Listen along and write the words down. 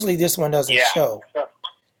this one doesn't Yeah. show.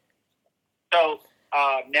 So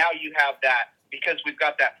now you have that, because we've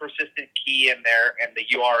got that persistent key in there and the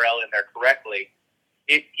URL in there correctly.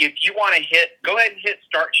 If you want to go ahead and hit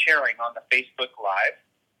start sharing on the Facebook Live.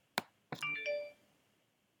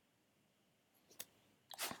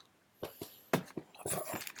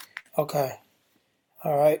 Okay.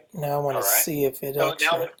 All right. Now I want to see if it So actually...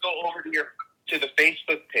 now let's go over to the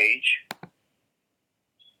Facebook page.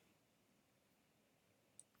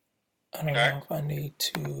 I don't know if I need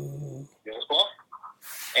to...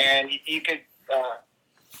 And you could...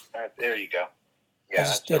 there you go. Yeah, I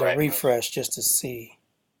just did a refresh just to see.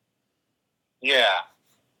 Yeah.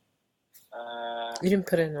 You didn't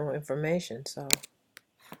put in no information, so...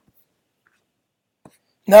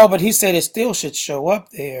 No, but he said it still should show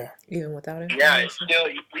up there. Even without information? Yeah,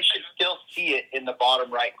 we should still see it in the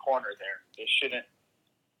bottom right corner there. It shouldn't...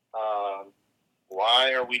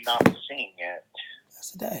 why are we not seeing it?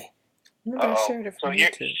 That's the day. I shared it from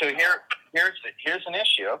YouTube. Here's an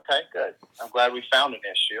issue. Okay, good. I'm glad we found an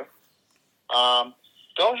issue. Go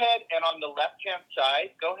ahead and on the left-hand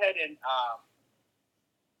side, go ahead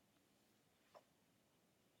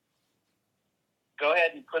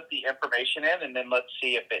and put the information in, and then let's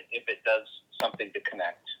see if it does something to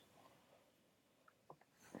connect.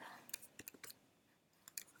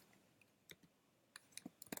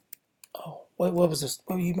 Oh, what was this?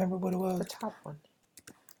 Oh, you remember what it was? The top one.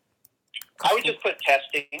 I would just put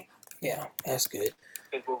testing. Yeah, that's good.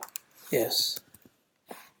 Yes.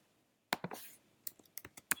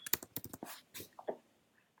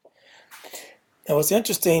 Now, what's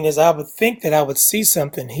interesting is I would think that I would see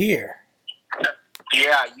something here.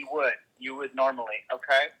 Yeah, you would. You would normally.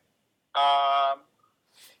 Okay.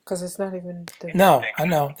 Because it's not even there. No, I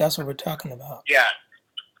know. That's what we're talking about. Yeah.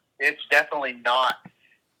 It's definitely not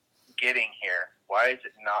getting here. Why is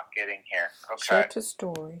it not getting here? Okay. Show to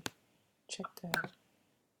story. Check that.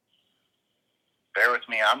 Bear with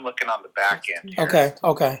me. I'm looking on the back end here.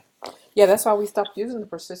 Okay. Yeah, that's why we stopped using the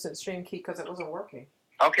persistent stream key, because it wasn't working.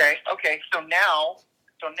 Okay. So now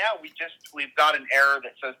we've got an error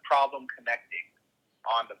that says problem connecting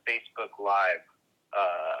on the Facebook Live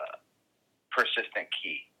persistent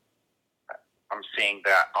key. I'm seeing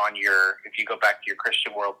that on if you go back to your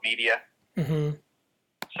Christian World Media. Mm-hmm.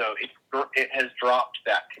 So it has dropped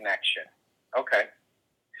that connection. Okay.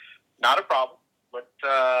 Not a problem. Let's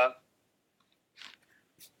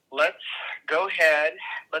go ahead.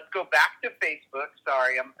 Let's go back to Facebook.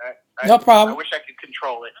 Sorry, no problem. I wish I could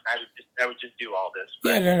control it. I would just do all this.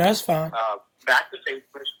 But, yeah, that's fine. Back to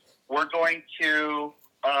Facebook. We're going to,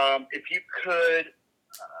 if you could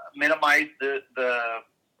minimize the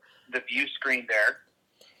view screen there.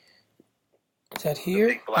 Is that here?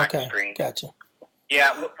 The big black screen. Gotcha.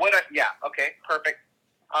 Yeah. Yeah. Okay. Perfect.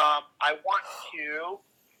 I want to.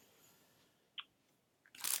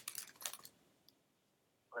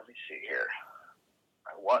 Let me see here.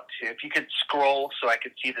 I want to. If you could scroll so I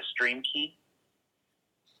could see the stream key.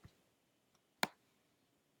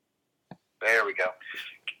 There we go.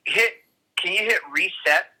 Can you hit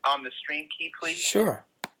reset on the stream key, please? Sure.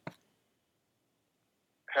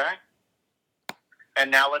 Okay. And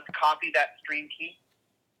now let's copy that stream key.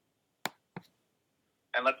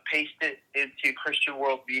 And let's paste it into Christian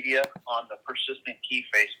World Media on the persistent key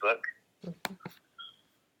Facebook. Mm-hmm.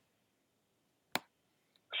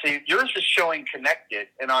 See, yours is showing connected,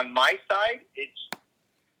 and on my side, it's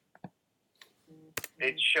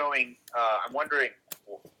showing. I'm wondering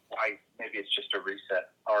why. Maybe it's just a reset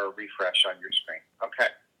or a refresh on your screen. Okay.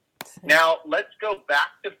 Now let's go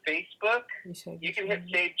back to Facebook. You can hit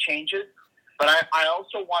Save Changes, but I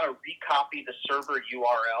also want to recopy the server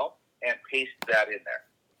URL and paste that in there.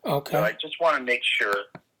 Okay. So I just want to make sure.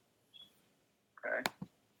 Okay.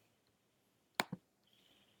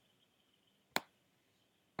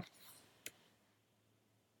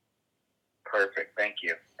 Perfect. Thank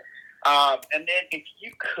you. And then if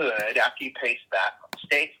you could, after you paste that,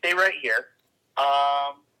 stay right here.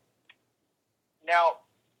 Now,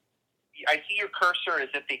 I see your cursor is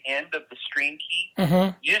at the end of the stream key.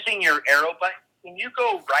 Mm-hmm. Using your arrow button, can you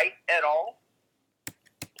go right at all?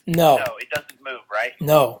 No. No, it doesn't move, right?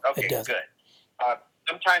 No, okay, it doesn't. Good.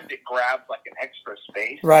 Sometimes it grabs like an extra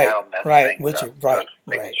space. Right, That'll mess right, things up. right.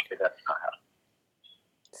 Sure that's not how.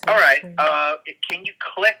 All right. Can you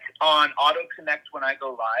click on Auto Connect when I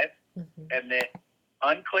go live, and then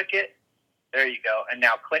unclick it? There you go. And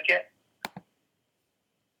now click it.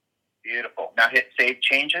 Beautiful. Now hit Save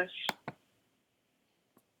Changes.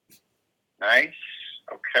 Nice.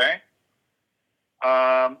 Okay.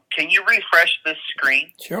 Can you refresh this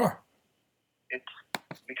screen? Sure.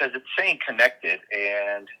 Because it's saying connected,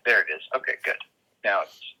 and there it is. Okay, good. Now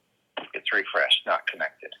it's refreshed, not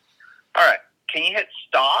connected. All right. Can you hit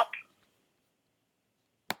stop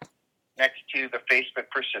next to the Facebook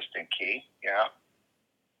persistent key? Yeah.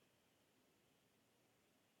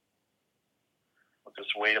 We'll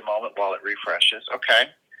just wait a moment while it refreshes. Okay.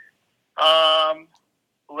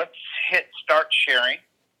 Let's hit start sharing.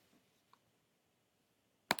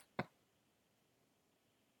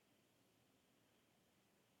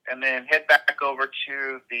 And then head back over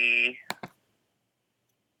to the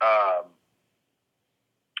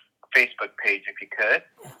Facebook page if you could.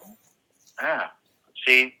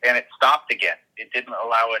 See, and it stopped again. It didn't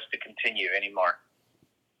allow us to continue anymore.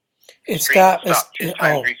 It stopped. Two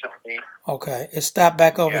times recently. Okay. It stopped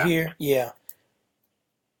back over here. Yeah.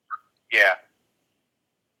 Yeah.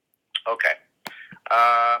 Okay.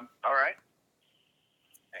 All right.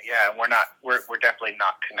 Yeah, we're definitely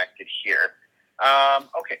not connected here.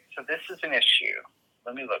 Okay, so this is an issue.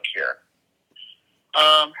 Let me look here.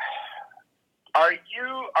 Are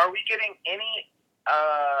we getting any,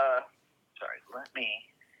 sorry, let me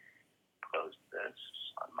close this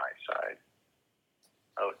on my side.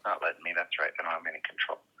 Oh, it's not letting me, that's right, I don't have any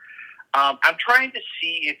control. I'm trying to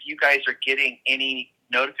see if you guys are getting any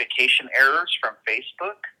notification errors from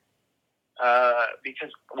Facebook,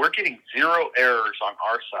 because we're getting 0 errors on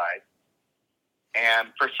our side. And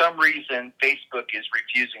for some reason, Facebook is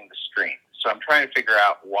refusing the stream. So I'm trying to figure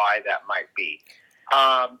out why that might be.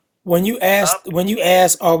 When you ask,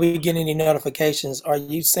 are we getting any notifications? Are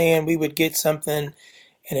you saying we would get something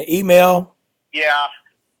in an email? Yeah.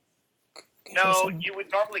 No, you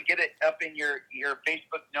would normally get it up in your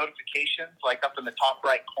Facebook notifications, like up in the top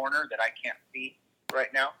right corner that I can't see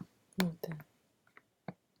right now.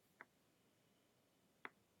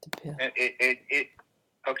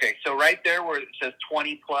 Okay, so right there where it says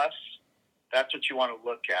 20 plus, that's what you want to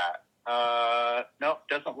look at. No,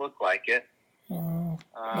 doesn't look like it.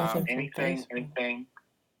 Anything?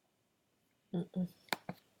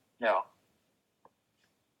 No.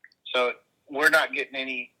 So we're not getting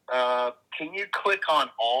any. Can you click on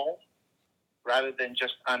all rather than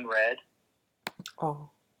just unread?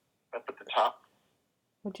 Oh. Up at the top.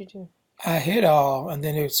 What'd you do? I hit all, and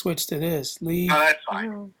then it switched to this. Leave. No, that's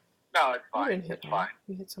fine. No, it's fine. You didn't hit it's all. fine.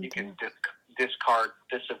 You hit something You can else. discard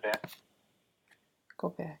this event. Go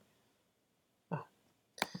back. Oh.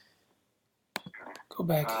 Go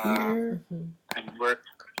back here. And we're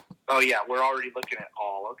already looking at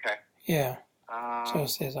all. Okay. Yeah. So it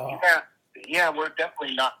says all. Yeah, we're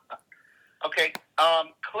definitely not. Okay.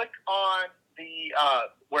 Click on the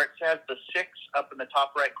where it says the 6 up in the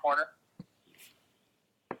top right corner.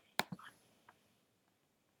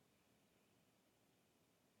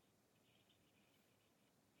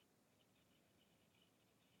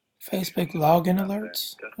 Facebook login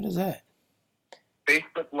alerts? What is that?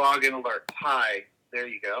 Facebook login alerts. Hi. There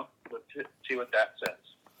you go. Let's see what that says.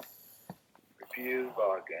 Review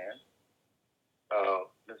login.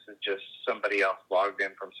 Oh, this is just somebody else logged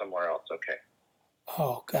in from somewhere else. Okay.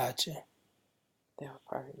 Oh, gotcha. That was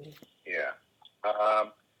probably me. Yeah.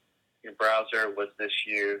 Your browser, was this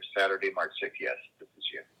you? Saturday, March 6th. Yes, this is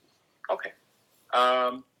you. Okay.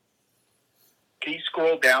 Can you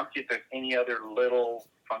scroll down, see if there's any other little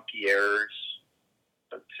funky errors?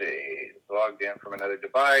 Let's see. Logged in from another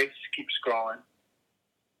device. Keep scrolling.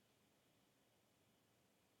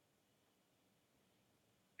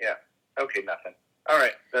 Yeah. Okay, nothing. All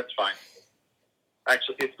right, that's fine.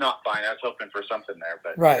 Actually, it's not fine. I was hoping for something there,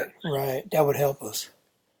 but right. That would help us.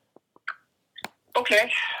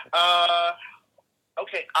 Okay.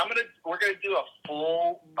 Okay. We're gonna do a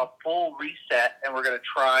full reset, and we're gonna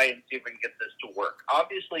try and see if we can get this to work.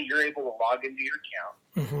 Obviously, you're able to log into your account.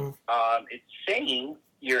 Mm-hmm. It's saying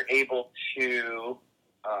you're able to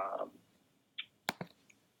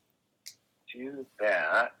do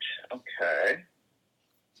that. Okay.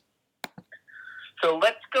 So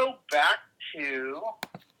let's go back to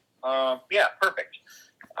perfect.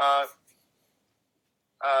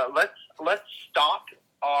 Let's stop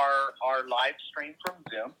our live stream from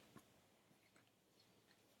Zoom.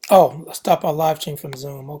 Oh, stop our live stream from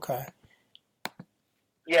Zoom. Okay.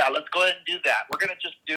 Yeah, let's go ahead and do that. We're gonna just do